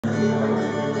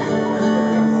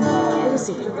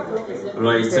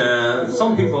Right,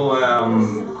 some people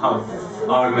have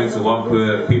arguments at work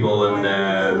with people and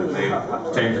they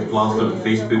tend to plaster on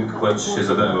Facebook, which is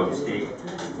a bit of a mistake.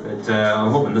 But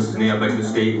I'm hoping this isn't a big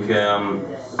mistake.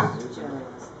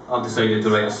 I've decided to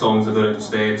write songs about it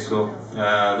instead, so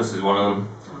this is one of them.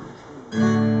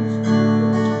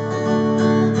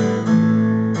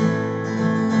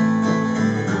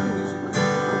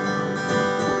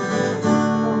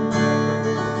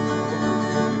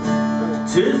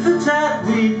 Tit for tat,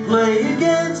 we play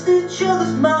against each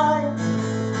other's minds.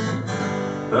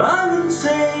 I wouldn't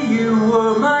say you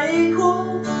were my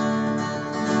equal.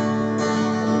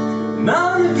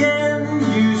 Now and again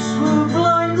you swoop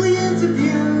blindly into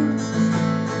view.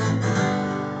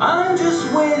 I'm just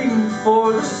waiting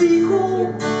for the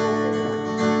sequel.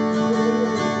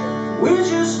 We're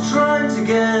just trying to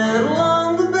get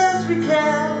along the best we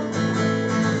can.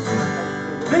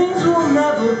 Things will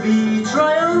never be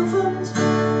triumphant.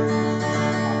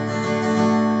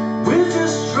 We're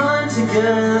just trying to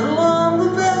get along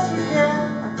the best we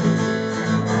can.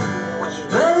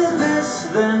 Better this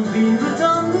than being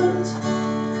redundant.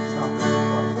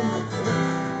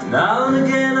 Now and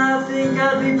again I think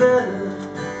I'd be better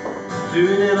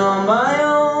doing it on my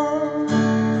own.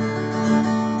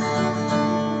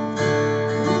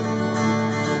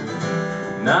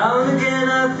 Now and again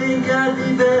I think I'd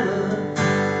be better.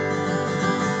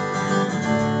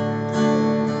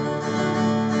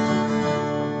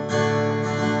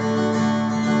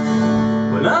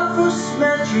 When I first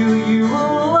met you, you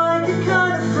were like a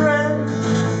kind of friend,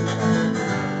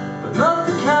 but not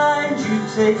the kind you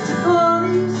take to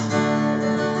parties,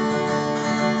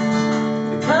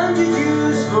 the kind you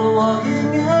use for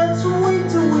locking heads from week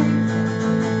to week.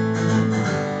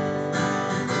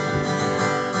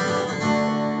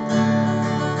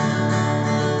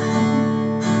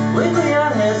 Lately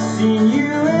I have seen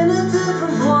you in a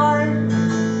different light.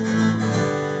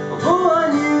 Although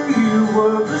I knew you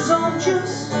were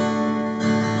presumptuous,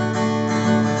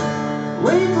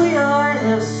 lately I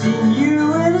have seen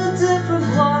you in a different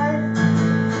light.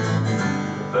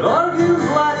 But arguing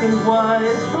black and white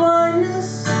is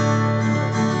blindness.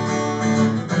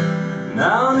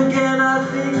 Now and again I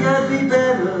think I'd be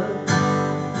better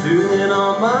doing it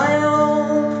on my own.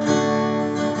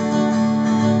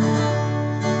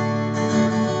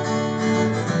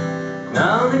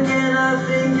 Now and again I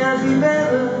think I'd be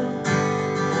better.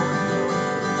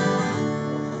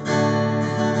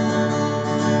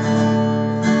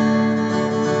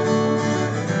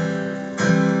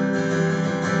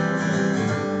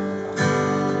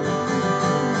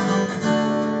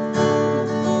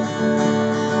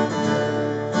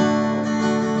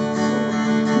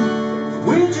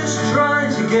 We're just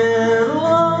trying to get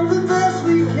along the best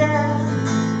we can.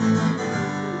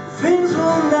 Things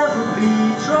will never be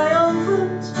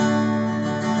triumphant.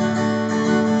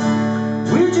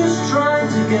 We're just trying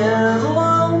to get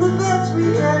along the best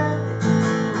we can.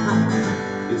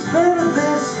 It's better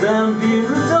this than being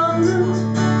redundant.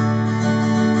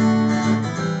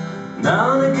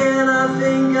 Now and again I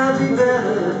think I'd be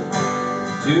better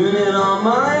doing it on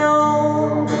my own.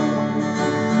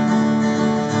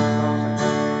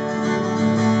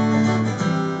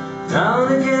 Now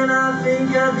and again I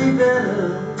think I'd be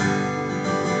better.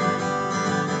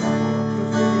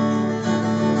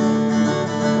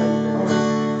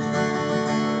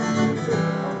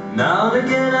 Now and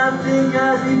again I think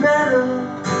I'd be better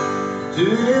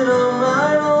doing it on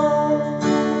my own.